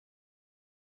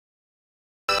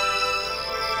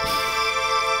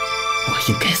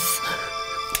应该死。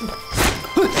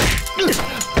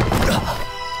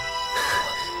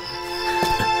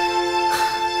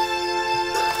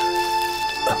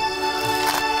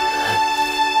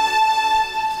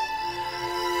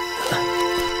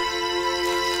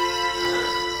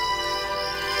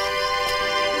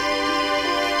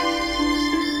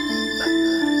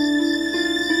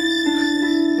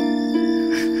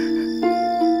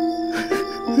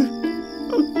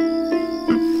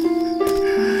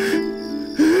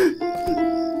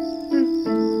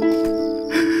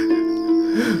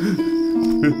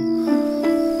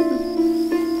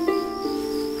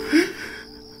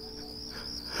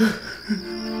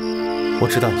我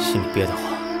知道你心里憋得慌，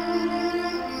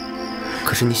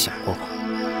可是你想过吗？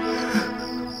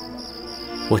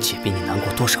我姐比你难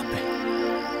过多少倍？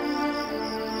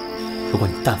如果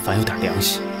你但凡有点良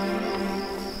心，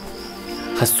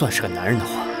还算是个男人的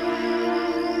话，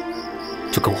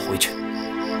就跟我回去，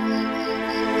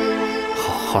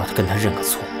好好的跟他认个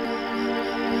错，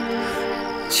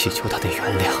祈求他的原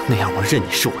谅，那样我认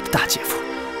你是我的大姐夫。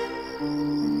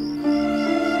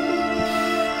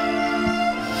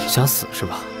想死是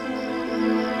吧？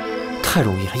太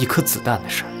容易了，一颗子弹的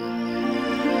事儿。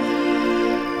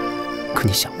可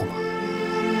你想过吗？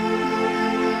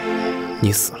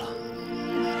你死了，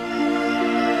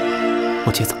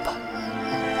我姐怎么办？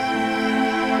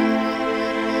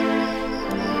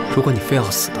如果你非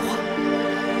要死的话，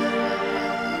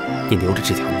你留着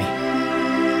这条命，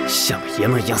像个爷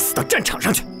们儿一样死到战场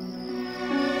上去。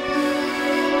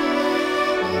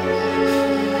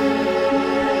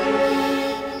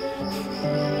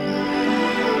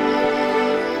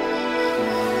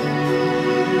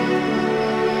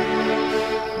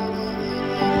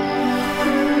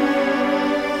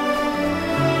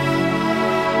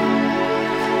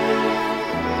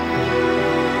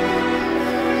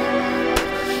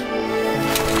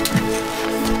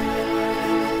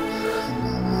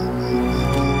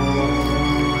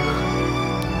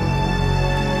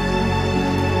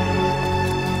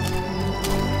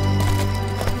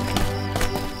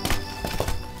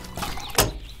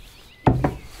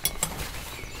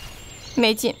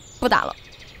没劲，不打了。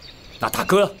那大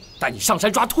哥带你上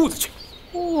山抓兔子去。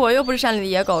我又不是山里的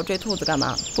野狗，追兔子干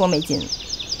嘛？多没劲。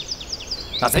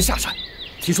那咱下山，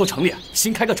听说城里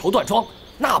新开个绸缎庄，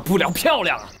那布料漂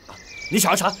亮啊！你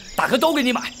想要啥，大哥都给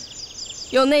你买。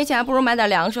有那钱还不如买点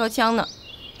粮食和枪呢。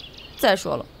再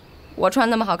说了，我穿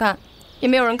那么好看，也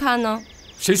没有人看呢。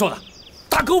谁说的？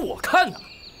大哥我看呢。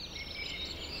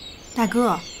大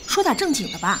哥，说点正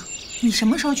经的吧。你什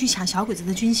么时候去抢小鬼子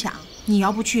的军饷？你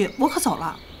要不去，我可走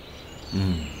了。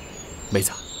妹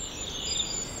子，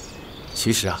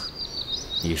其实啊，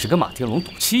你是跟马天龙赌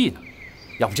气呢。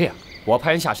要不这样，我派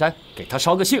人下山给他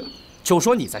捎个信，就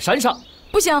说你在山上。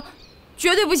不行，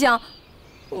绝对不行！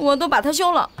我都把他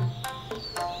休了。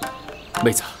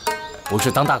妹子，不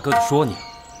是当大哥的说你，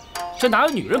这哪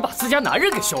有女人把自家男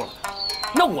人给休了的？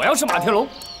那我要是马天龙，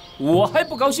我还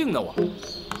不高兴呢。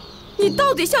你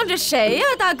到底向着谁呀，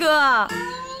大哥？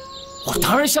我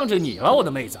当然向着你了，我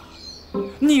的妹子。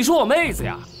你说我妹子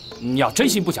呀，你要真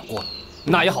心不想过了，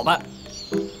那也好办。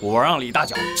我让李大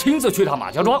脚亲自去趟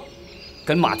马家庄，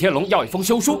跟马天龙要一封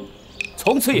休书，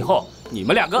从此以后你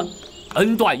们两个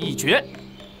恩断义绝，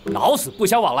老死不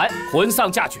相往来，婚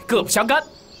丧嫁娶各不相干。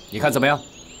你看怎么样？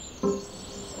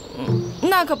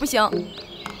那可不行。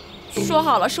说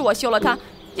好了是我休了他，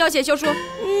要写休书，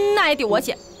那也得我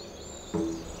写。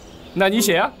那你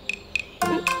写啊。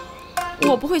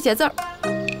我不会写字儿。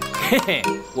嘿嘿，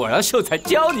我让秀才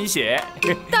教你写。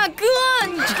大哥，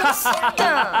你真是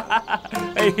的。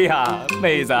哎呀，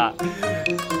妹子，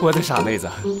我的傻妹子，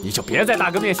你就别在大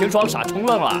哥面前装傻充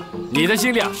愣了。你的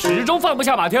心里啊，始终放不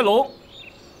下马天龙，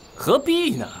何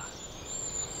必呢？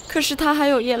可是他还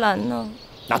有叶兰呢。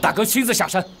那大哥亲自下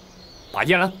山，把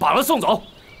叶兰绑了送走。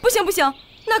不行不行，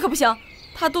那可不行，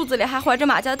他肚子里还怀着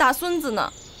马家的大孙子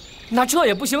呢。那这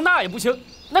也不行，那也不行，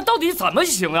那到底怎么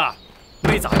行啊？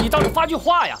妹子，你倒是发句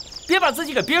话呀，别把自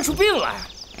己给憋出病来。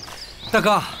大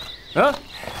哥，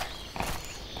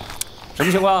什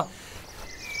么情况？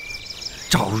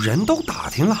找人都打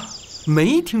听了，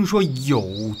没听说有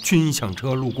军饷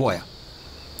车路过呀。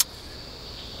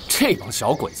这帮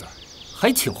小鬼子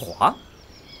还挺滑。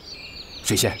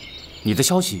水仙，你的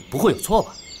消息不会有错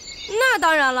吧？那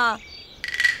当然了。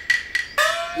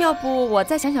要不我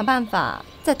再想想办法，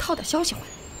再套点消息回来。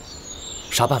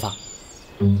啥办法？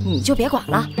你就别管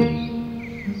了。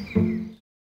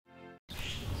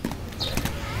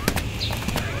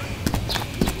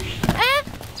哎，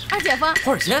二姐夫，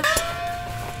花水仙，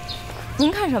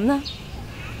您看什么呢？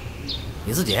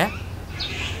你自己？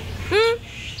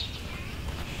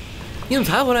你怎么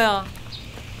才回来呀？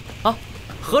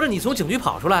合着你从警局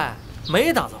跑出来，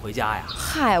没打算回家呀？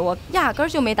嗨，我压根儿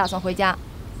就没打算回家。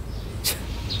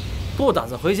不打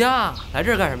算回家，来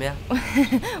这儿干什么呀？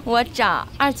我找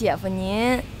二姐夫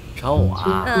您。找我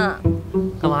啊？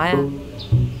干嘛呀？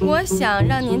我想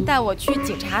让您带我去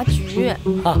警察局。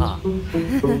哈哈，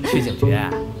去警局？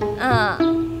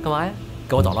干嘛呀？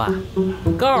给我捣乱？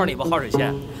告诉你吧，花水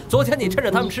仙，昨天你趁着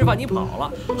他们吃饭你跑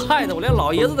了，害得我连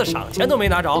老爷子的赏钱都没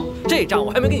拿着，这账我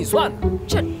还没跟你算呢。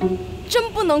这真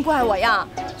不能怪我呀！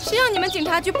谁让你们警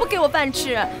察局不给我饭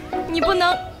吃？你不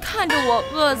能看着我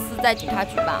饿死在警察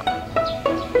局吧？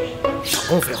少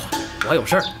跟我废话，我还有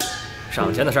事儿。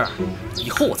赏钱的事儿，以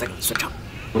后我再给你算账。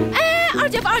哎，二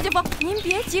姐夫，您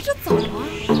别急着走啊，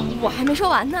我还没说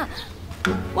完呢。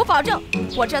我保证，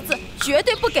我这次绝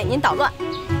对不给您捣乱。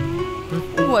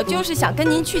我就是想跟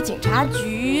您去警察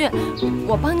局，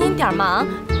我帮您点忙，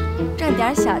赚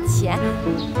点小钱。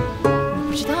你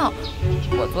不知道，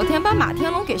我昨天把马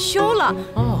天龙给休了。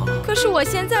可是我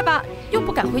现在吧，又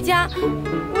不敢回家，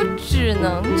我只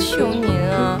能求您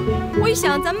啊！我一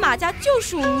想，咱马家就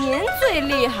属您最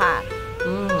厉害。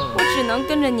我只能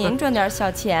跟着您赚点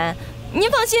小钱。您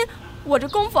放心，我这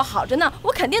功夫好着呢，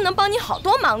我肯定能帮你好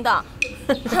多忙的。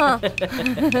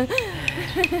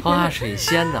花水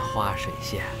仙的花水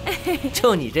仙，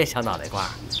就你这小脑袋瓜，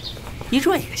一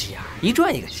转一个心眼儿，一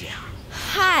转一个心眼儿。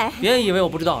嗨，别以为我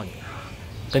不知道你啊，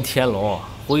跟天龙、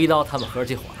胡一刀他们合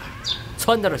起伙来，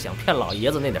撺掇着想骗老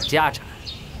爷子那点家产。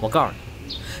我告诉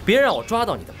你，别让我抓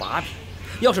到你的把柄，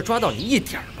要是抓到你一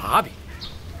点把柄，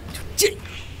我就见一个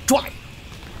抓一个。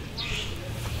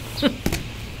哼！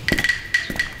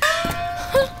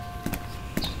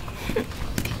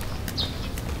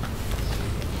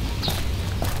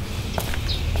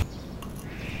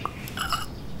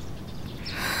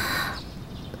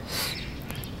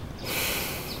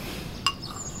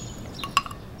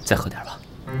再喝点吧。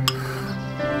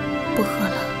不喝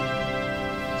了。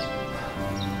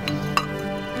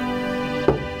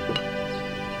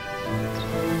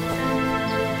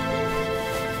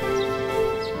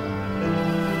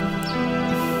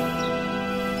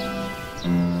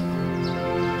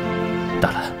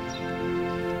大兰，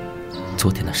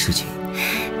昨天的事情，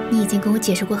你已经跟我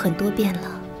解释过很多遍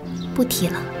了，不提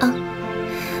了啊。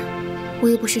我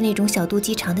又不是那种小肚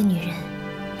鸡肠的女人。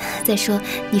再说，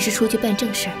你是出去办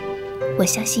正事儿，我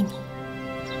相信你。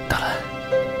大兰，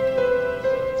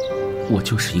我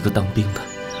就是一个当兵的，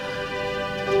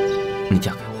你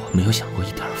嫁给我没有享过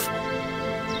一点福，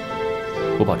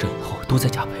我保证以后多在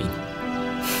家陪你。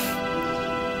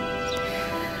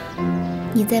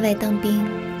你在外当兵，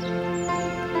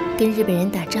跟日本人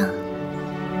打仗，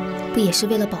不也是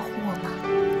为了保护我吗？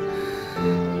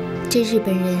这日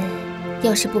本人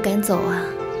要是不赶走啊，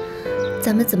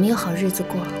咱们怎么有好日子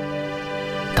过？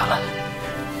大兰，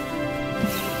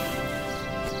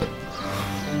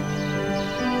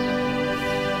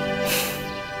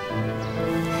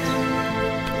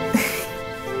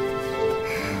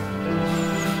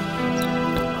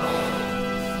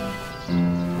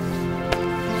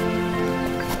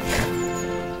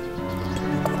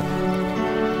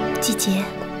季节，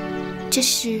这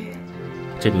是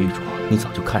这个玉镯你早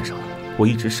就看上了，我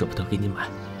一直舍不得给你买。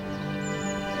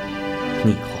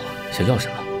你以后想要什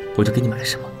么，我就给你买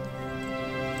什么，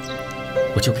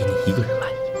我就给你一个人买。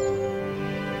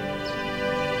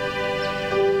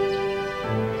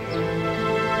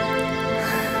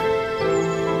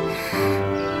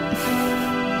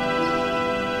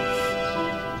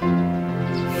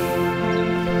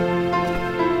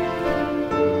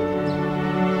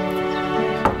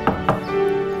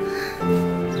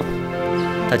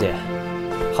大姐，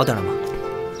好点了吗？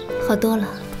好多了。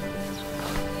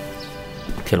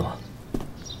天龙，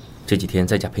这几天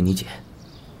在家陪你姐，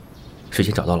水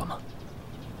仙找到了吗？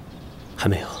还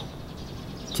没有，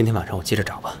今天晚上我接着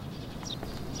找吧。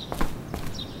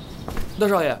大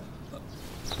少爷，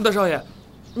大少爷，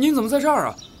您怎么在这儿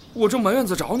啊？我正满院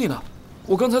子找你呢。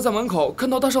我刚才在门口看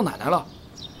到大少奶奶了。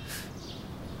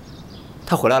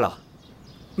她回来了？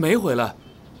没回来，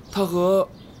她和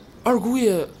二姑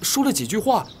爷说了几句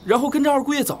话，然后跟着二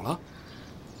姑爷走了。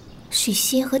水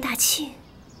仙和大庆，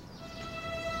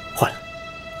坏了！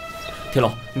天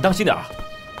龙，你当心点啊！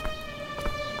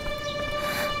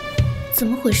怎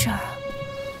么回事啊？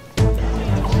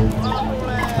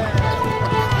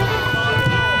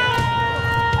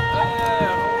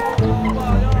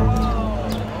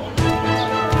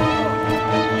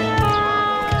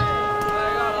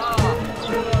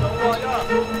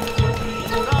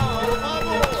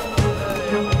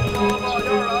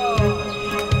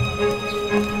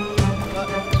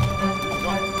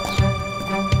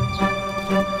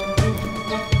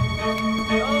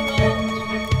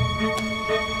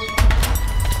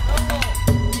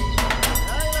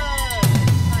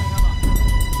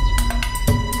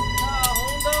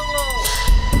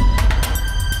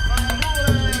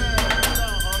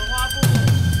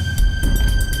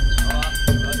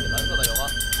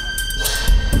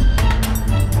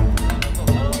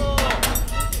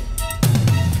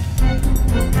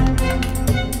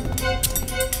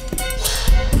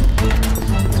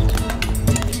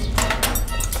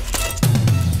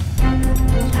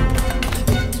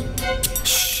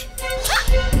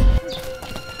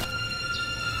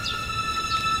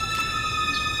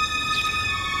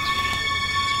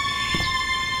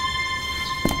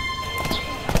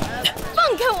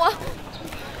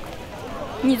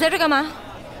你在这干嘛？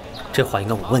这话应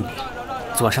该我问你，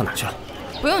昨晚上哪去了？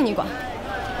不用你管，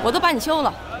我都把你休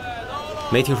了。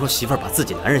没听说媳妇儿把自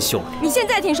己男人休了？你现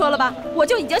在听说了吧？我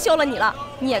就已经休了你了。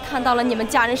你也看到了你们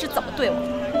家人是怎么对我。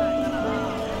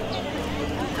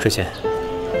水仙，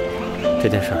这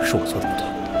件事是我做的不对，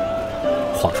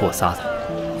谎是我撒的，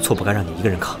错不该让你一个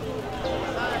人扛。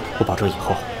我保证以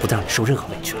后不再让你受任何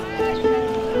委屈了。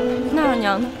那二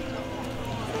娘呢？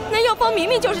那药方明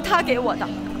明就是他给我的，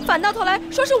反到头来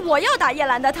说是我要打叶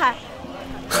兰的胎。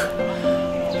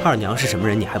二娘是什么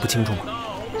人，你还不清楚吗？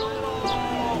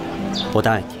我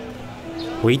答应你，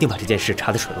我一定把这件事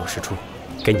查得水落石出，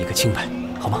给你一个清白，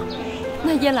好吗？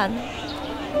那叶兰呢？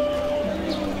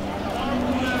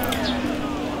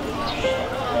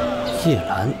叶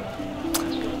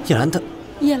兰她……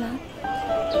叶兰，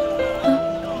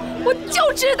我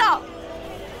就知道。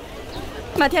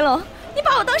马天龙，你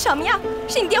把我当什么呀？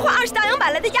是你爹花20大洋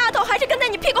买来的丫头，还是跟在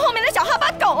你屁股后面的小哈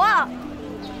巴狗啊？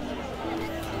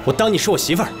我当你是我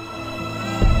媳妇儿。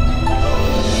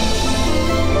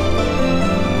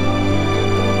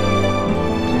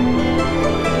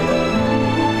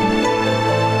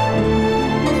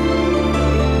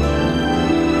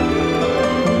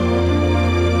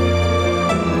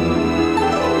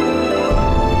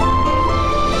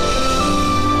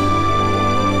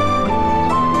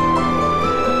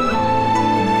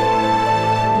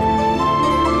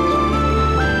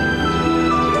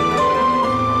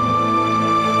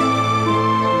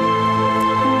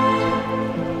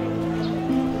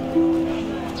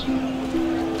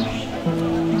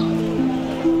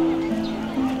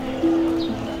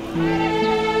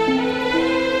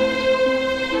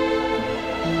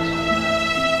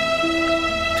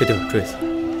这对耳坠子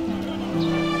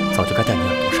早就该戴你耳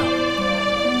朵上了。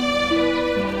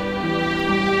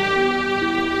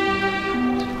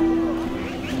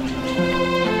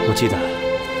我记得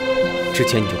之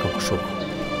前你就跟我说过，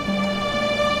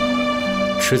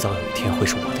迟早有一天会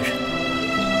是我的人。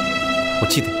我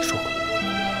记得你说过。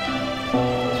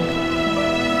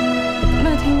马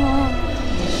天龙，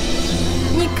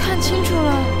你看清楚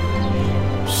了，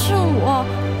是我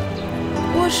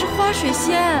是花水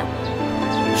仙。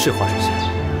是花水仙。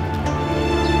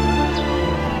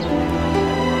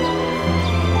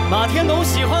马天龙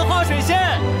喜欢花水仙。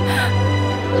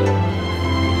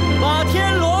马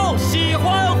天龙喜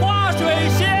欢花水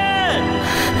仙。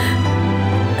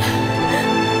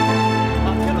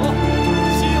马天龙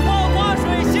喜欢花水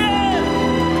仙。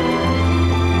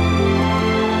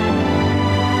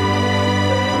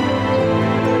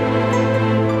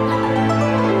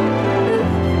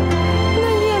那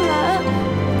叶兰，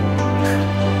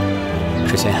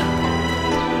水仙啊，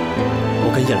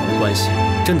我跟叶兰的关系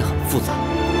真的很复杂，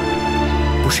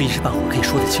不是一时半会儿可以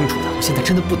说得清楚的。我现在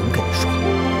真的不能跟你说，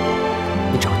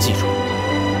你只要记住，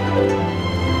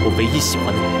我唯一喜欢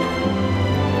的女人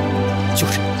就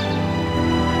是你，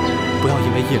不要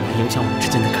因为叶兰影响我们之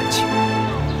间的感情，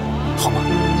好吗？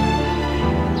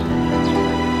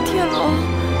天龙，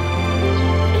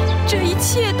这一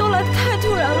切都来得太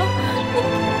突然了，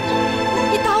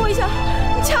你打我一下，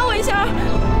你掐我一下。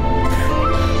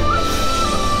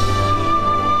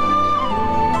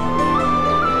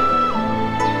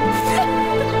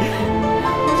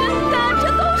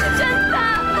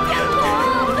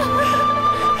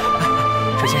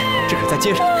在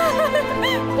街上，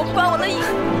我不管我的意。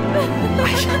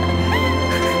哎呀，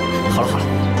好了好了，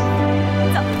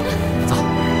走。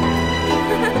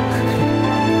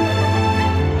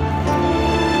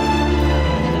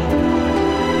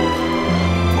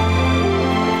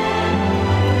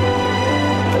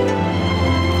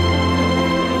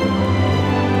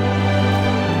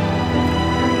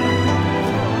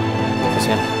小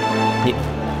仙，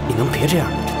你能别这样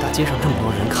吗？这大街上这么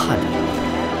多人看着你。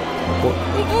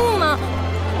你不吗？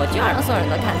我就要让所有人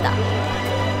都看到。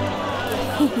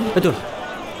哎，对了，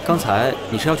刚才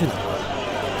你是要去哪儿？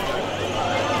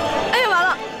哎呀，完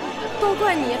了，都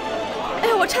怪你！哎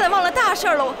呀，我差点忘了大事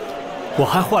了，我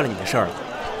还坏了你的事儿了。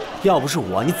要不是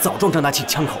我，你早撞张大庆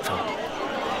枪口上了。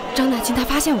张大庆他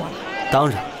发现我了？当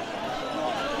然。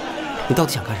你到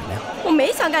底想干什么呀？我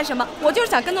没想干什么，我就是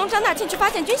想跟踪张大庆去发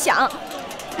现军饷。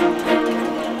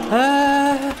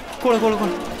哎，过来。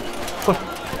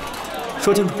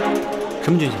说清楚，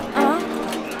什么军饷？啊？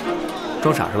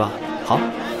装傻是吧？好。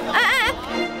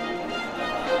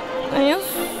哎呀，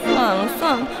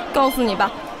算了，告诉你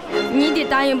吧，你得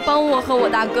答应帮我和我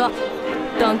大哥，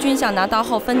等军饷拿到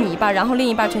后分你一半，然后另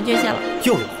一半全捐献了。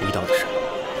又有胡一刀的事，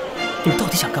你们到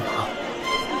底想干嘛？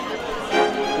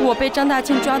我被张大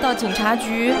庆抓到警察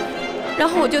局，然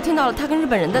后我就听到了他跟日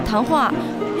本人的谈话，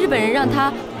日本人让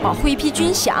他保护一批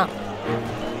军饷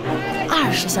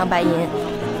，20箱白银。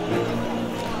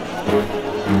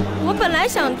我本来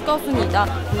想告诉你的，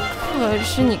可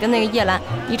是你跟那个叶兰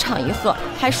一唱一和，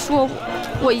还说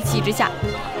我一气之下，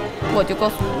我就告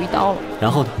诉胡一刀了。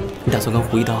然后呢？你打算跟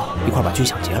胡一刀一块把军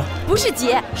饷劫了？不是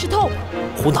劫，是偷。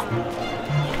胡闹！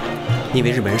你以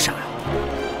为日本人傻呀？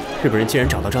日本人既然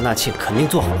找到张大庆，肯定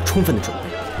做好了充分的准备。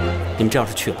你们这要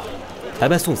是去了，白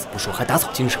白送死不说，还打草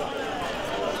惊蛇。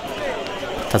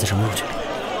打算什么时候去？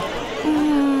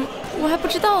我还不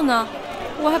知道呢，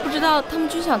我还不知道他们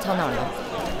军饷藏哪儿呢。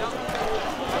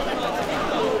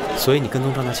所以你跟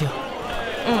踪张大庆？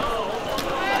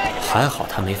还好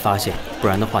他没发现，不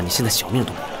然的话你现在小命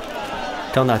都没有。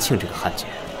张大庆这个汉奸，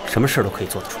什么事都可以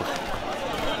做得出来。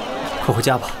快回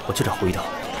家吧，我去找胡一刀。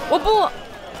我不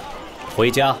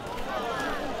回家。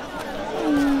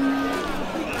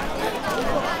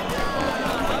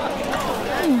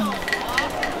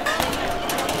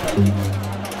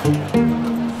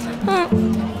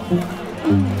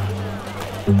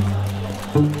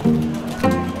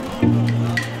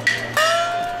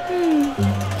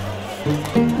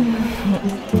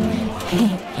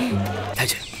太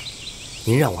君，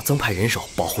您让我增派人手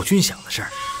保护军饷的事儿，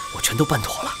我全都办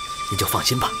妥了，您就放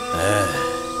心吧。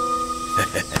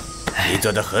你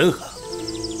做得很好，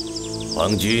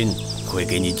皇军会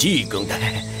给你记功的。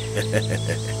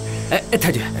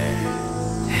太君，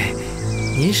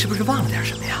您是不是忘了点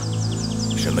什么呀？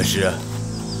什么事啊？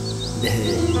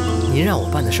您让我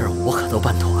办的事儿，我可都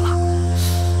办妥了，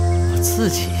我自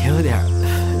己有点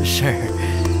事儿。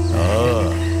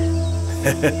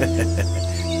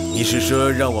你是说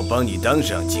让我帮你当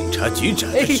上警察局长？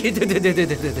对，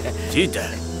记得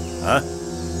啊。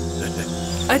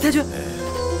太君，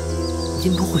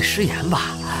您不会食言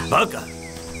吧？八嘎！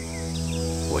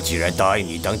我既然答应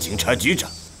你当警察局长，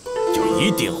就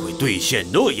一定会兑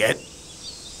现诺言。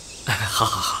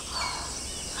好。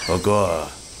不过，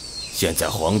现在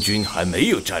皇军还没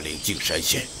有占领径山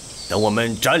县，等我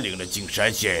们占领了径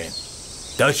山县，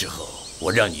到时候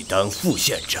我让你当副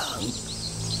县长。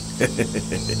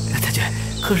太君，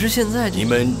可是现在你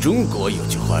们中国有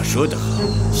句话说得好，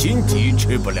心急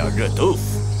吃不了热豆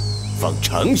腐，放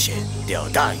长线钓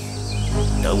大鱼。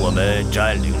等我们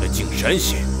占领了径山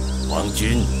县，皇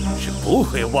军是不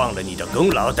会忘了你的功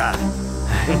劳的。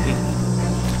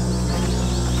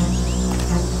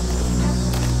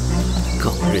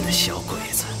狗日的小鬼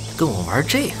子，跟我玩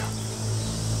这个？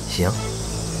行，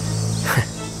哼，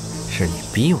是你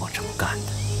逼我这么干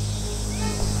的。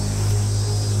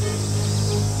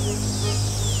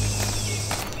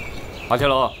马天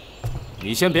龙，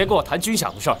你先别跟我谈军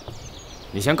饷的事儿，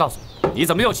你先告诉我，你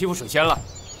怎么又欺负水仙了？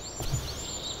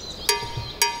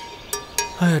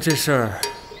哎呀，这事儿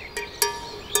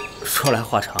说来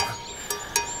话长。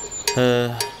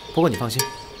不过你放心，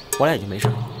我俩已经没事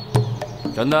了。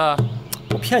真的？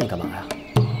我骗你干嘛呀？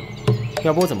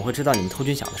要不我怎么会知道你们偷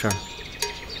军饷的事儿呢？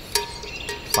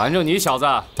反正你小子，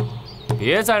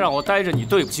别再让我待着你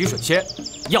对不起水仙，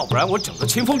要不然我整个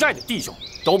清风寨的弟兄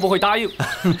都不会答应。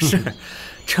是，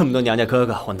这么多娘家哥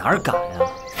哥，我哪敢呀？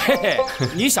嘿嘿，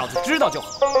你小子知道就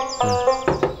好。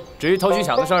至于偷军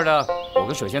饷的事儿呢，我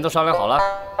跟水仙都商量好了，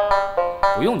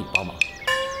不用你帮忙。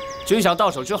军饷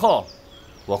到手之后，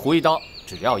我胡一刀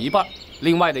只要一半，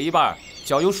另外的一半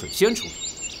交由水仙处理。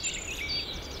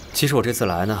其实我这次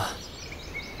来呢，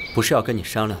不是要跟你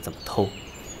商量怎么偷，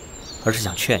而是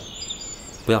想劝你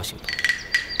不要行动。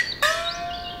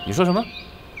你说什么？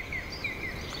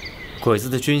鬼子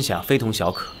的军饷非同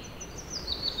小可。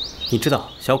你知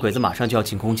道，小鬼子马上就要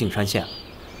进攻径山县了，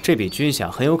这笔军饷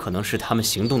很有可能是他们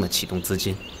行动的启动资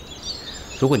金。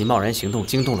如果你贸然行动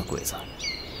惊动了鬼子，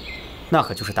那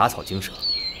可就是打草惊蛇。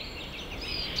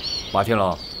马天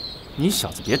龙，你小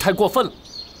子别太过分了。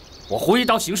我胡一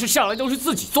刀行事向来都是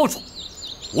自己做主，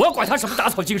我要管他什么打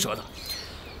草惊蛇的。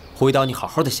胡一刀，你好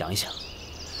好的想一想，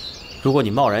如果你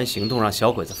贸然行动让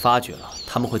小鬼子发觉了，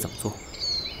他们会怎么做？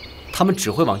他们只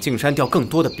会往径山调更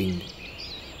多的兵力，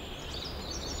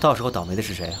到时候倒霉的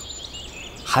是谁啊？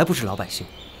还不是老百姓。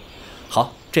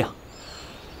好，这样，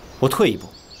我退一步，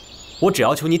我只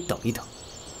要求你等一等，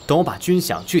等我把军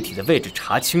饷具体的位置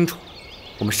查清楚了，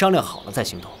我们商量好了再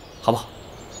行动，好不好？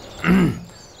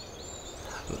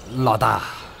老大，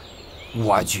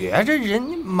我觉着人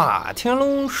家马天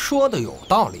龙说的有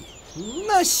道理。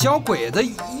那小鬼子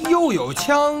又有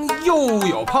枪又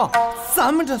有炮，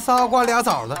咱们这仨瓜俩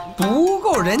枣的不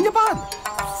够人家办的。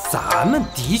咱们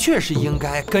的确是应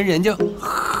该跟人家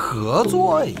合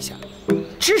作一下，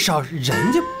至少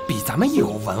人家比咱们有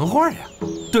文化呀，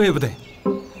对不对？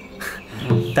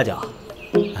大脚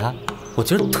啊，我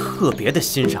觉得特别的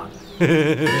欣赏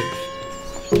你，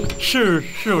是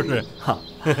不是？哈，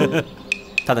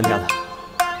大当家的，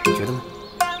你觉得呢？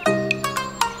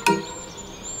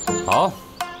好，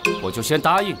我就先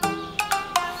答应。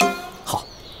好。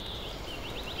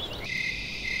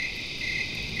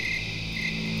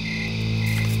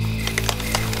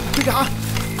队长，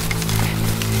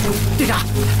队长，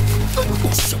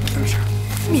小点声，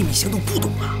秘密行动不懂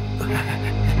啊。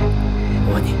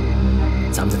我问你，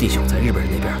咱们的弟兄在日本人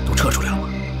那边都撤出来了吗？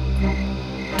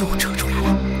都撤出来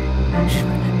了，日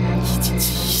本人已经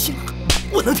起疑心了。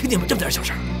我能听见吗？这么点小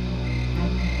事儿，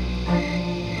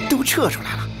都撤出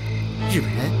来了，日本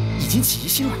人已经起疑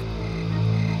心了。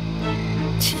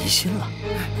起疑心了？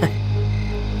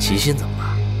起疑心怎么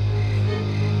了？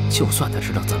就算他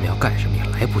知道咱们要干什么，也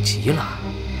来不及了，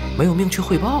没有命去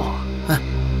汇报啊！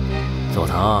佐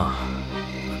藤，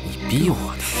你逼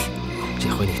我的，这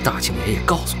回你大庆爷也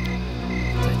告诉你，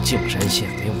在径山县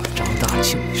没我张大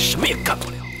庆，你什么也干不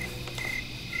了。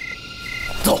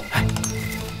走。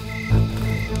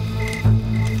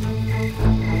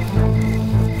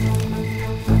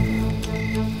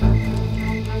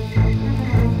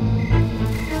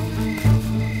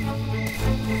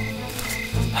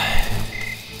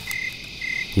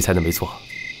你猜的没错，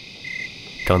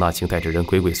张大庆带着人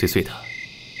鬼鬼祟祟的，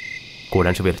果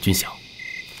然是为了军饷。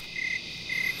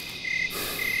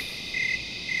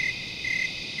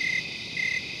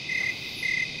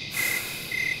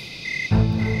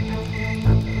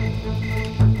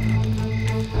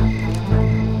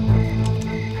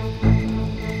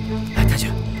哎，太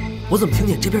君，我怎么听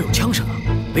见这边有枪声啊？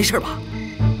没事吧？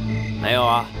没有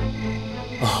啊。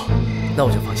哦，那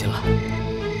我就放心了。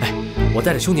哎，我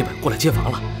带着兄弟们过来接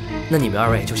防了，那你们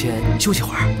二位就先休息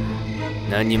会儿。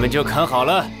那你们就看好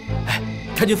了。哎，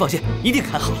太君放心，一定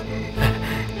看好。哎，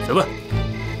什么？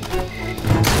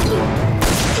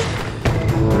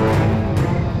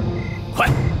快，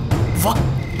放！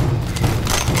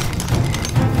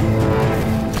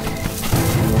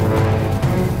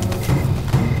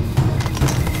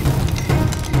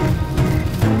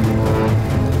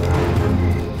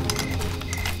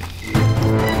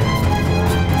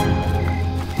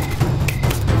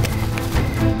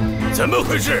怎么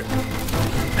回事？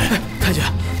太君，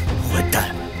混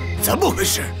蛋，怎么回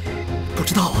事？不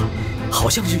知道啊，好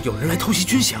像是有人来偷袭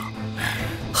军饷。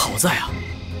好在啊，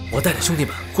我带着兄弟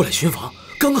们过来巡防，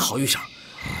刚好遇上，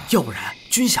要不然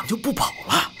军饷就不保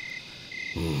了。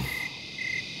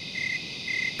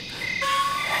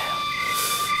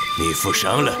你负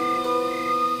伤了？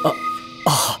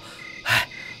哎，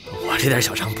我这点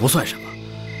小伤不算什么，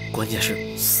关键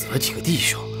是死了几个弟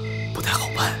兄，不太好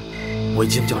办。我已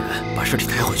经叫人把尸体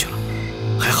抬回去了，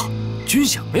还好军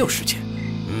饷没有失窃，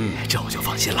这我就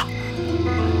放心了。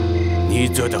你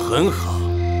做得很好，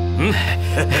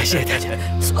谢谢太君。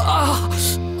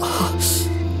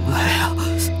哎呀，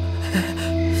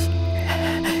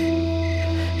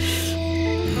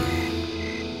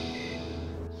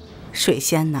水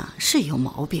仙呐是有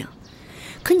毛病，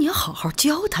可你要好好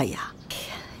教他呀。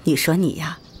你说你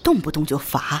呀，动不动就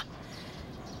罚，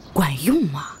管用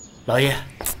吗？老爷。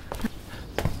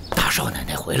少奶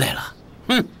奶回来了，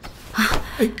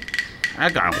还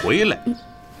敢回来？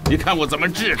你看我怎么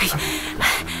治他！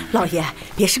老爷，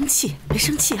别生气，别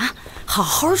生气啊，好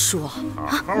好说，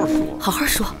好好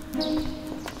说。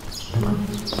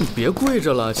你别跪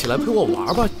着了，起来陪我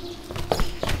玩吧，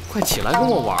快起来跟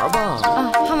我玩吧。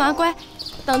啊，汉娃乖，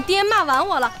等爹骂完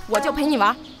我了，我就陪你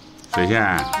玩。水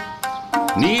仙，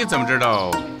你怎么知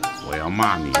道我要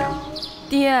骂你呀？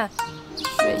爹。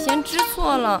水仙知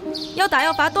错了，要打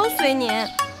要罚都随您。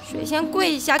水仙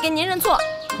跪下给您认错。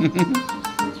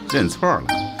认错了？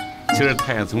今儿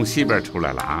太阳从西边出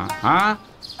来了啊！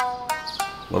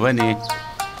我问你，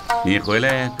你回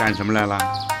来干什么来了？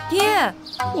爹，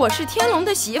我是天龙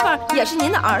的媳妇儿，也是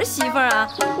您的儿媳妇儿啊！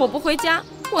我不回家，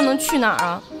我能去哪儿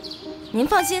啊？您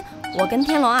放心，我跟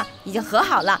天龙啊已经和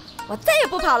好了，我再也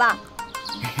不跑了。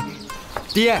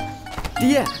爹，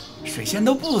水仙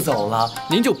都不走了，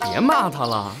您就别骂她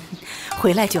了。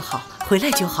回来就好，回来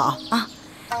就好啊！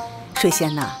水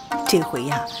仙呐，这回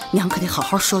呀，娘可得好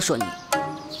好说说你。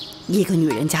一个女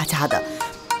人家的，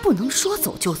不能说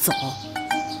走就走，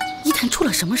一旦出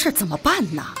了什么事怎么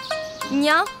办呢？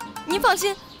娘，您放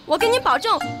心，我跟您保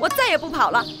证，我再也不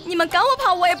跑了。你们赶我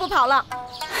跑，我也不跑了。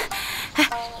哎，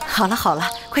好了，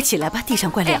快起来吧，地上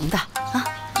怪凉的啊。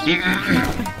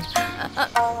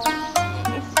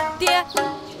爹，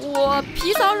我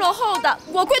皮糙肉厚的，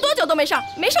我跪多久都没事，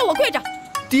没事我跪着。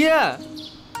爹，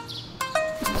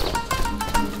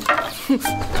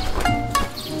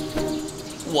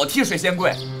我替水仙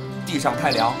跪，地上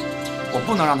太凉，我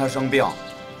不能让她生病。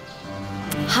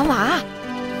韩娃，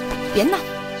别闹，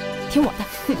听我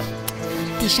的，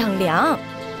地上凉。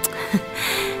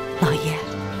老爷，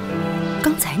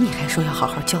刚才你还说要好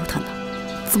好教他呢，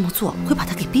这么做会把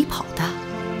他给逼跑的，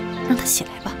让他起来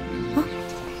吧。啊！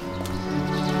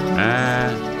哎，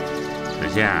水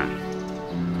仙，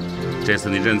这次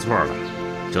你认错了，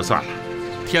就算了。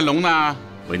天龙呢，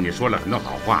为你说了很多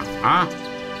好话啊，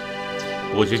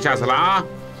不许下次了啊！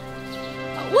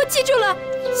我记住了，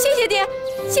谢谢爹，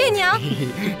谢谢娘。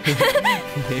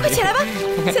快起来吧，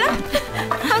起来！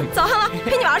好，早上了，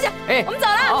陪你玩去。哎，我们走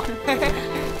了。好。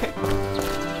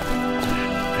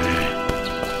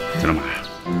小老马，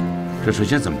这水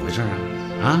仙怎么回事啊？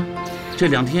啊，这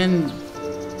2天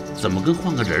怎么跟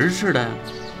换个人似的？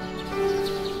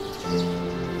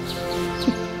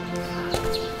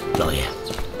老爷，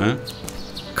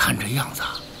看这样子，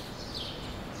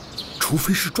除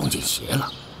非是撞见邪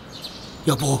了，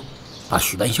要不把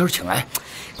许半仙请来？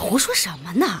胡说什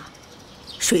么呢？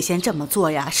水仙这么做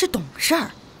呀，是懂事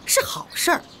儿，是好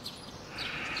事儿。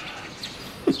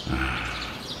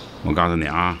我告诉你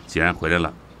啊，既然回来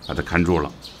了，把他看住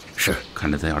了。是，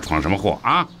看着他要闯什么祸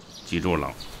啊！记住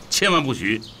了，千万不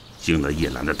许惊了叶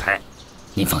兰的胎。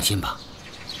您放心吧。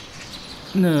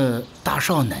那大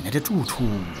少奶奶的住处？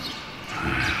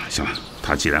行了，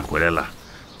她既然回来了，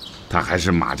她还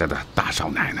是马家的大少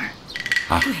奶奶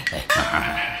啊。对。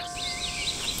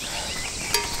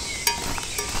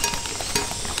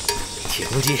铁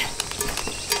公鸡，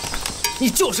你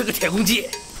就是个铁公鸡。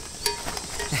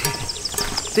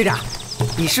队长，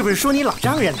你是不是说你老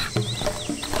丈人呢？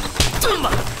这么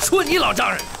说你老丈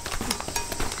人？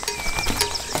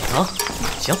啊，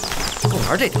行，不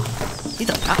玩这套，你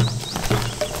等着。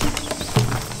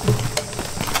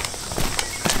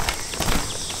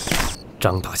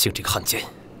张大兴这个汉奸，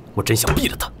我真想毙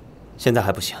了他。现在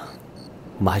还不行，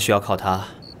我们还需要靠他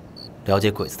了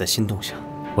解鬼子的新动向。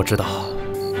我知道，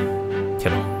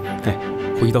天龙，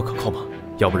胡一刀可靠吗？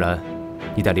要不然，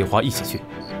你带玲花一起去。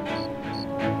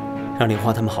让玲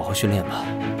花他们好好训练吧。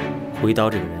胡一刀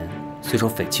这个人虽说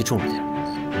匪气重了点，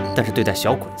但是对待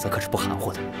小鬼子可是不含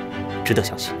糊的，值得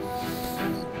相信。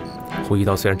胡一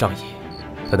刀虽然仗义，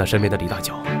但他身边的李大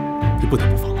脚，你不得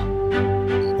不防啊。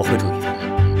我会注意的。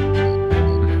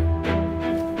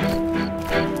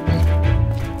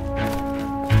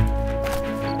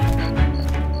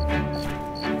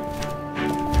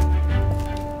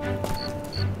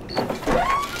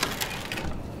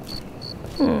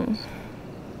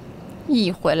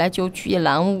一回来就去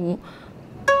蓝屋。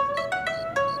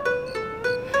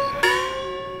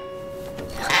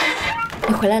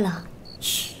你回来了。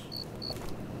嘘。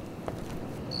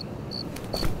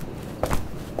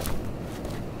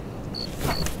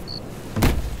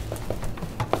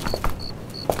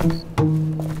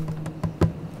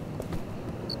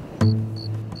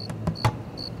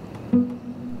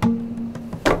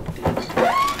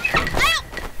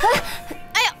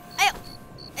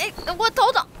我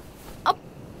头疼。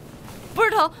不是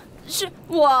头，是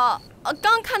我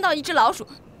刚看到一只老鼠，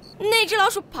那只老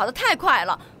鼠跑得太快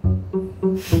了。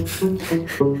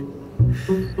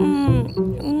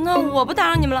那我不打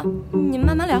扰你们了，你们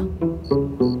慢慢聊，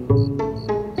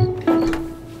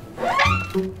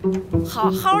好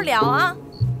好聊啊。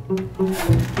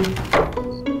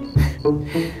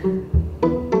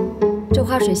这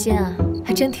花水仙啊，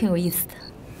还真挺有意思的。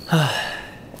唉，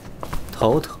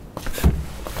头疼。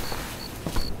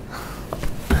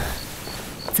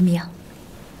怎么样？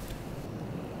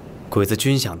鬼子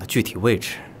军饷的具体位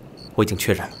置，我已经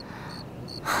确认了。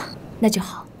那就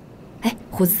好。哎，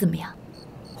胡子怎么样？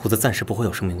胡子暂时不会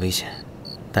有生命危险，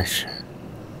但是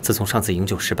自从上次营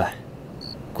救失败，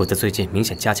鬼子最近明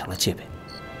显加强了戒备。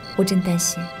我真担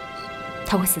心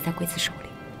他会死在鬼子手里。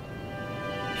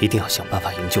一定要想办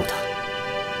法营救他。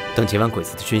等结完鬼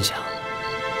子的军饷，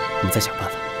我们再想办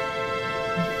法。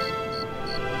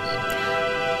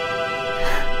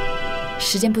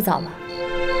时间不早了，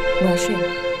我要睡了。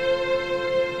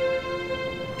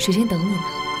水仙等你呢。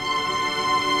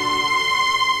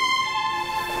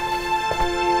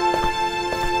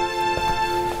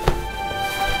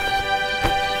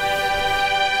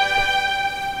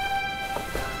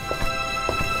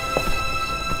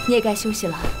你也该休息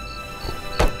了。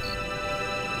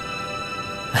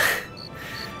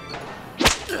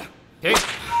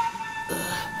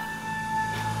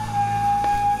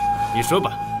你说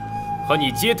吧。和你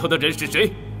接头的人是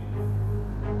谁？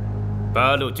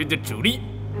八路军的主力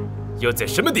又在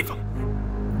什么地方？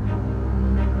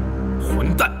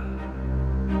混蛋！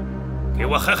给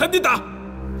我狠狠地打！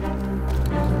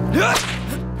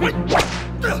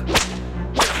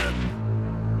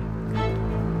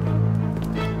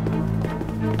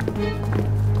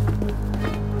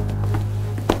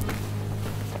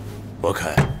我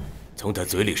看从他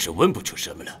嘴里是问不出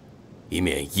什么了，以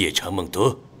免夜长梦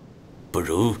多，不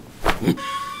如……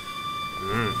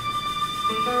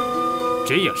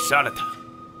这样杀了他，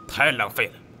太浪费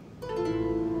了。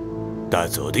大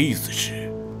佐的意思是，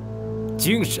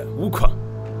金山钨矿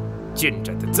进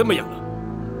展的怎么样了？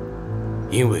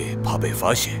因为怕被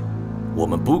发现，我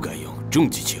们不敢用重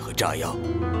机器和炸药，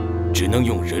只能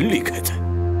用人力开采。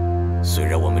虽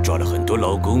然我们抓了很多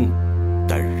劳工，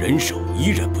但人手依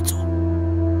然不足，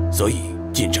所以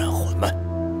进展缓慢。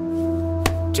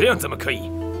这样怎么可以？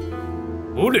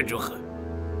无论如何，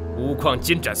钨矿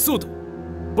进展速度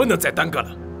不能再耽搁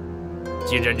了。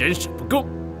既然人手不够，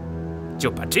就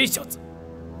把这小子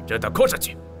扔到矿上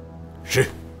去。是。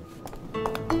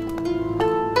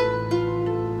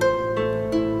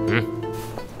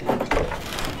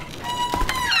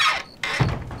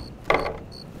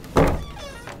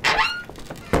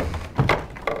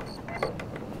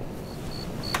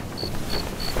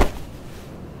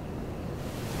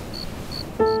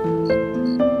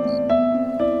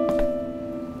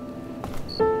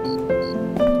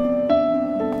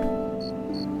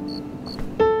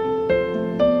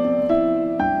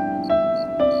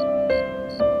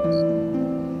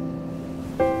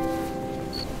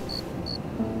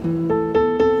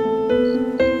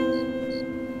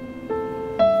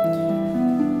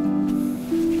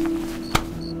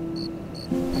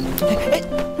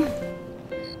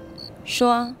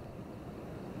说，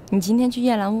你今天去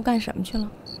夜兰屋干什么去了？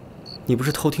你不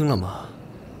是偷听了吗？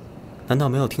难道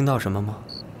没有听到什么吗？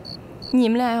你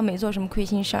们俩要没做什么亏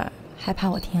心事儿，还怕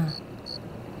我听啊？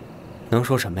能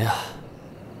说什么呀？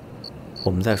我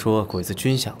们在说鬼子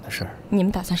军饷的事儿。你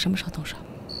们打算什么时候动手？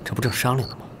这不正商量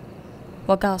呢吗？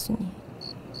我告诉你，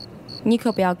你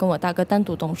可不要跟我大哥单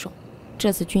独动手。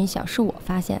这次军饷是我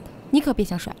发现的，你可别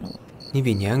想甩了我。你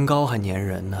比年糕还粘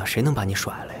人呢，谁能把你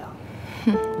甩了呀？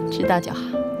哼，知道就好。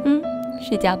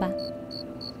睡觉吧。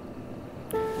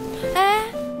哎，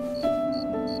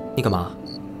你干嘛？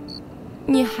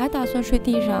你还打算睡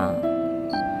地上？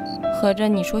合着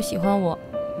你说喜欢我，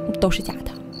都是假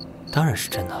的？当然是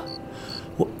真的。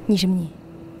你什么你？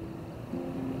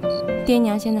爹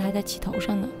娘现在还在气头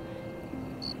上呢，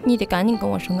你得赶紧跟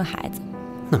我生个孩子。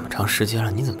那么长时间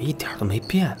了，你怎么一点都没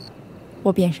变呢？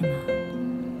我变什么？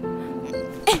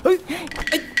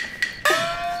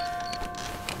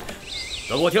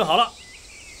都给我听好了，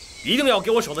一定要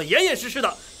给我守得严严实实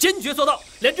的，坚决做到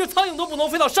连只苍蝇都不能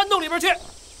飞到山洞里边去，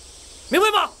明白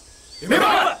吗？明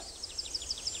白。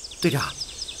队长，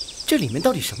这里面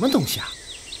到底什么东西啊？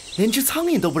连只苍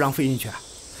蝇都不让飞进去。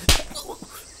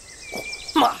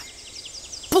妈，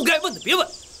不该问的别问，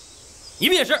你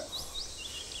们也是。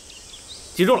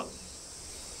记住了，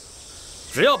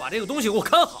只要把这个东西给我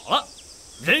看好了，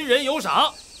人人有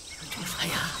赏。哎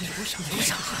呀，有赏！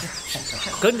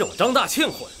跟着我张大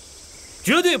庆混，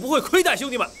绝对不会亏待兄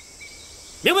弟们，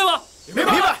明白吗？明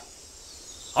白。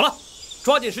好了，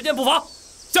抓紧时间布防，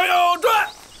加油转！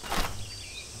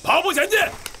跑步前进！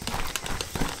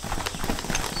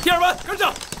第二班跟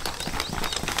上！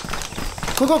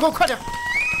快点！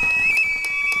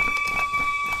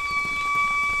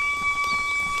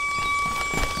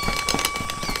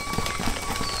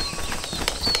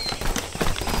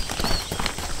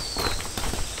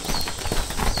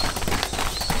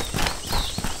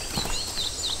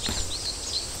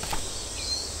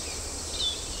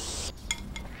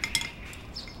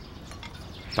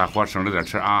大伙省着点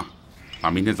吃啊，把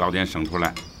明天早点省出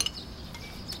来。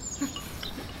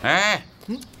哎，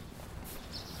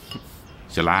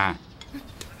小兰，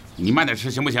你慢点吃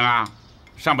行不行啊？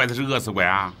上辈子是饿死鬼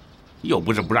啊，又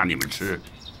不是不让你们吃。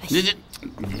哎呀，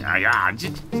哎呀，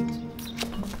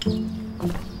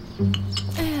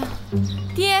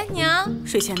爹娘，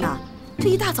水仙呐，这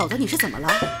一大早的你是怎么了？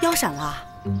腰闪了？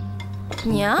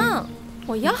娘，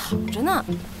我腰好着呢。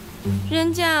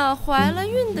人家怀了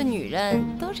孕的女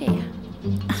人都这样。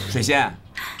水仙，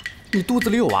你肚子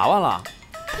里有娃娃了？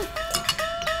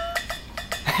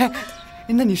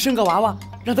那你生个娃娃，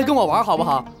让他跟我玩好不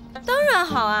好？当然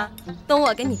好啊！等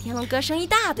我跟你天龙哥生一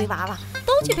大堆娃娃，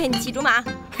都去陪你骑竹马。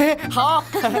好。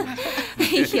哎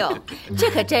呦，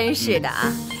这可真是的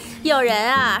啊！有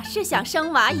人啊是想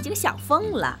生娃已经想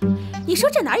疯了。你说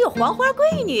这哪有黄花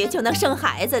闺女就能生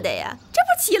孩子的呀？这不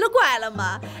奇了怪了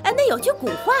吗？那有句古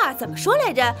话怎么说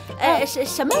来着？是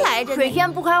什么来着？水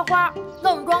天不开花，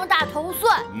愣装大头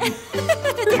蒜。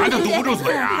还能堵不住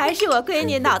嘴啊？还是我闺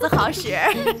女脑子好使。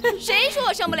谁说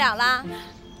我生不了了？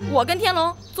我跟天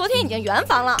龙昨天已经圆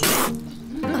房了。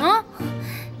啊？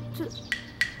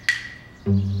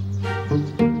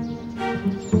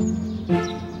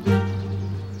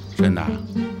真的？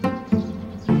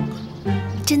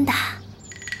真的。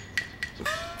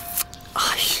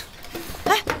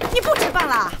你不吃饭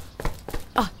了？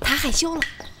哦，他害羞了。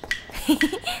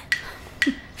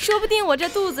说不定我这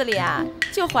肚子里啊，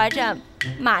就怀着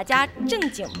马家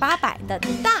正经八百的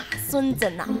大孙子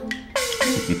呢。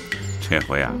这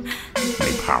回啊，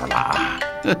没跑了啊！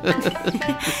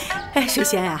哎，水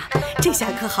仙啊，这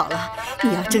下可好了，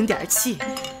你要争点气，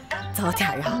早点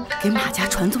啊给马家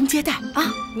传宗接代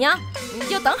啊！娘，你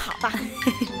就等好吧。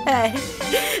哎，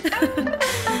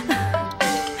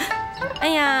哎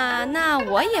呀，那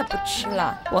我也不吃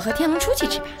了，我和天龙出去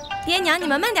吃吧。爹娘，你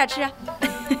们慢点吃。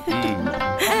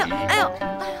哎呦，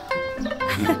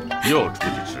又出去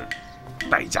吃，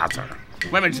败家子儿！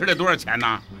外面吃了多少钱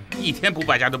呢？一天不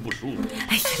败家都不舒服。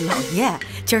哎呀，老爷，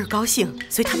今儿高兴，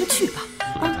随他们去吧。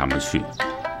让他们去。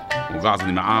我告诉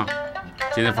你们啊，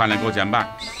今天饭量给我减半。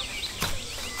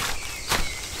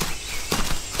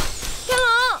天龙，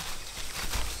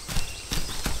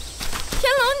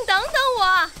天龙，你等等我。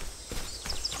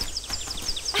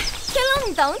哎，天龙，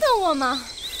你等等我嘛。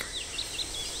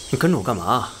你跟着我干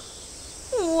嘛？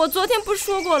我昨天不是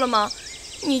说过了吗？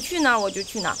你去哪儿我就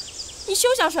去哪儿，你休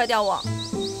想甩掉我。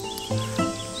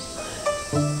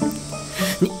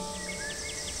你，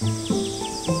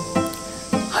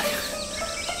哎呀，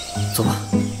走吧。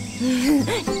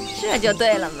这就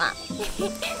对了嘛。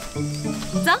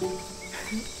走。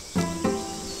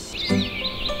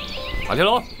马天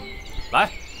龙，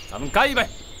来，咱们干一杯。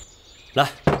来，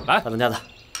大当家的，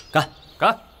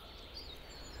干。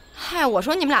嗨，我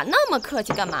说你们俩那么客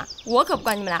气干嘛？我可不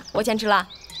管你们俩，我先吃了。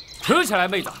吃起来，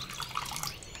妹子。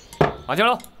马天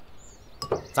龙，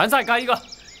咱再干一个。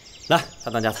来，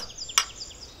大当家的。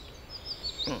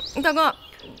大哥，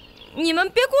你们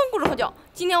别光顾着喝酒。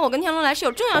今天我跟天龙来是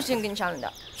有重要事情跟你商量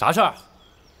的。啥事儿？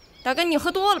大哥，你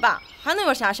喝多了吧？还能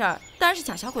有啥事儿？当然是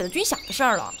抢小鬼子军饷的事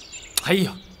儿了。哎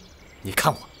呀，你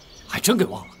看我，还真给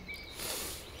忘了。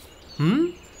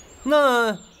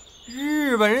那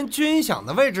日本人军饷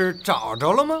的位置找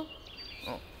着了吗？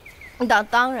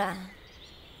当然。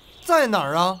在哪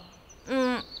儿啊？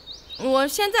我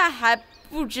现在还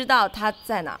不知道他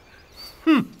在哪儿。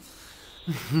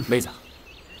妹子，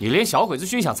你连小鬼子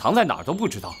军饷藏在哪儿都不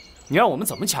知道，你让我们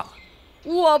怎么抢啊？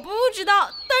我不知道，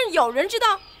但是有人知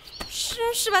道，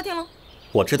是吧，天龙？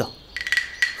我知道。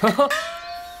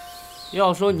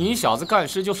要说你小子干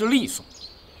事就是利索，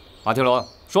马天龙，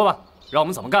说吧，让我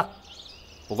们怎么干？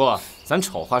不过咱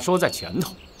丑话说在前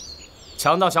头，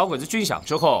抢到小鬼子军饷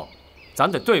之后，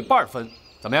咱得对半分，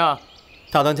怎么样？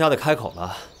大当家的开口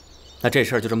了，那这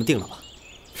事儿就这么定了吧？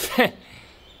嘿，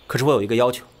可是我有一个要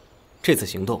求，这次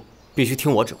行动必须听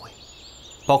我指挥，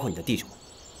包括你的弟兄们，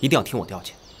一定要听我调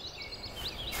遣。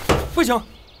不行，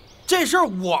这事儿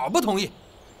我不同意。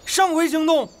上回行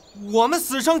动，我们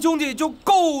死伤兄弟就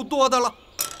够多的了。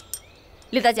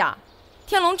李大脚，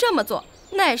天龙这么做，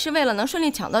那也是为了能顺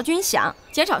利抢到军饷，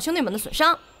减少兄弟们的损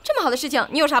伤。这么好的事情，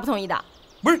你有啥不同意的？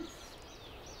不是，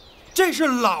这是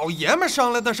老爷们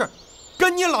商量的事儿，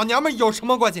跟你老娘们有什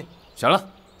么关系？行了，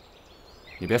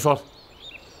你别说了。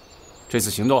这次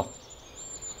行动，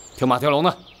听马天龙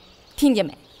的。听见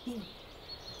没？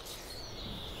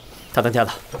大当家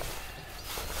的，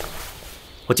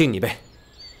我敬你一杯。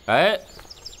哎，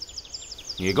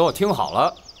你给我听好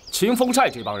了，清风寨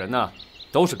这帮人呢，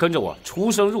都是跟着我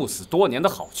出生入死多年的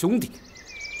好兄弟。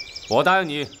我答应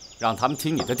你，让他们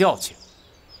听你的调遣，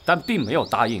但并没有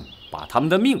答应把他们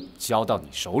的命交到你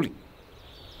手里。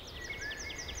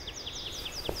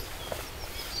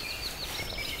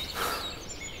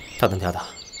大当家的，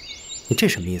你这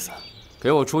什么意思啊？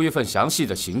给我出一份详细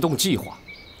的行动计划，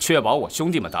确保我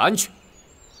兄弟们的安全。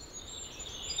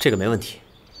这个没问题，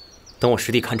等我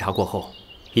实地勘察过后，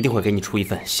一定会给你出一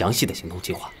份详细的行动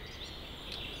计划。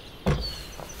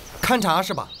勘察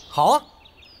是吧？好啊，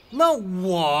那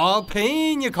我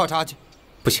陪你考察去。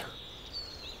不行，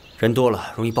人多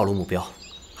了容易暴露目标，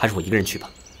还是我一个人去吧。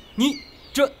你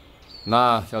这，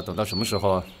那要等到什么时候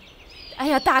啊？哎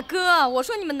呀，大哥，我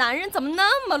说你们男人怎么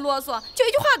那么啰嗦？就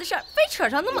一句话的事儿，非扯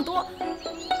上那么多。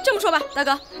这么说吧，大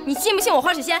哥，你信不信我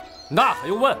花水仙？那还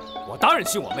用问？我当然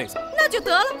信我妹子。那就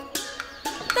得了。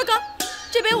大哥，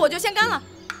这杯我就先干了。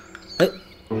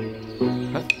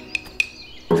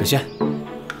水仙，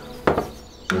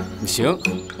行，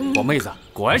我妹子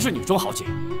果然是女中豪杰。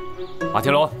马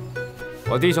天龙，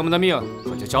我弟兄们的命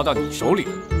可就交到你手里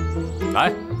了。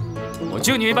来，我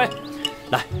敬你一杯。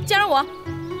来，加上我。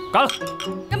干了，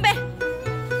干杯！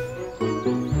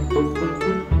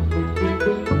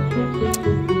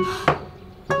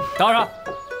倒上。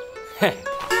嘿，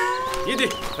弟弟，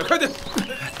快点！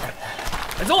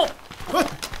快走！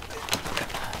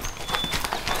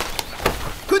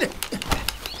快点！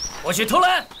我去投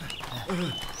篮。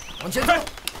往前走！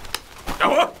大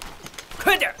伙，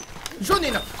快点！说你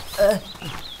呢。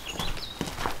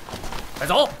快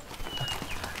走！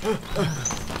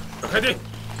快点，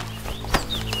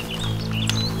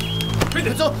快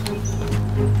点走，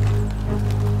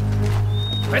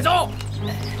快走！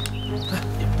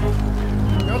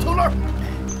不要偷懒。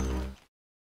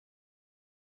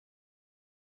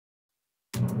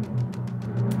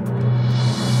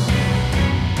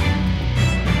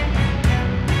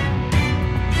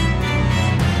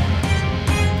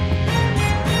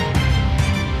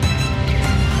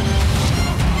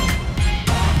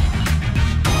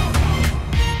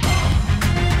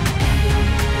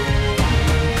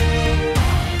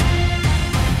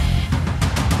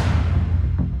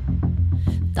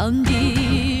当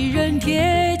敌人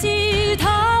铁骑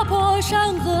踏破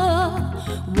山河，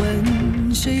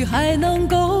问谁还能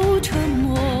够沉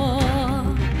默？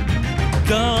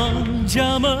当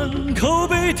家门口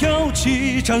被挑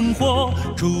起战火，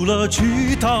除了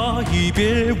去打已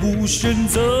别无选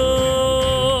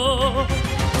择。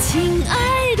亲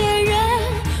爱的人，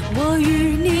我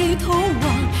与你同往，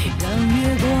让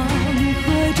月光和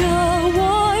着我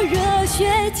热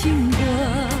血情歌。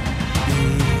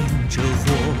这火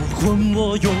困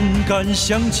我勇敢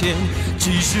向前，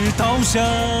即使倒下，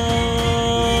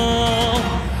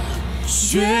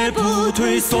绝不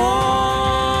退缩。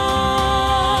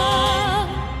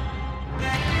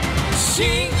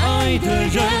亲爱的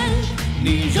人，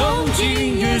你用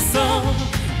尽月色，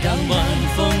让晚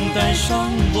风带上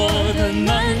我的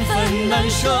难分难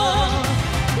舍。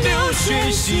流血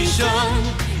牺牲，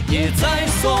也在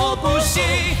所不惜，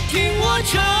听我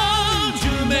唱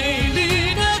着美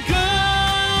丽的歌。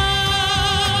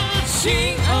亲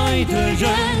爱的人，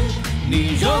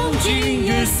你用尽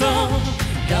月色，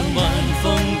让晚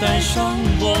风带上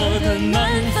我的难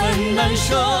分难舍。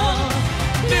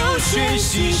流血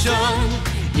牺牲，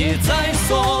也在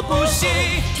所不惜，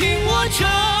听我唱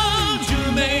着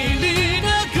美丽的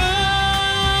歌。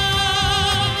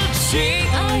亲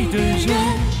爱的人，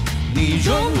你用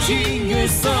尽月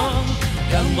色，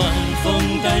让晚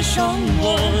风带上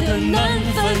我的难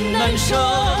分难舍。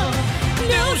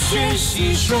流血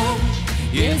牺牲，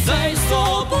也在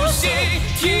所不惜，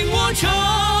听我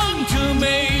唱。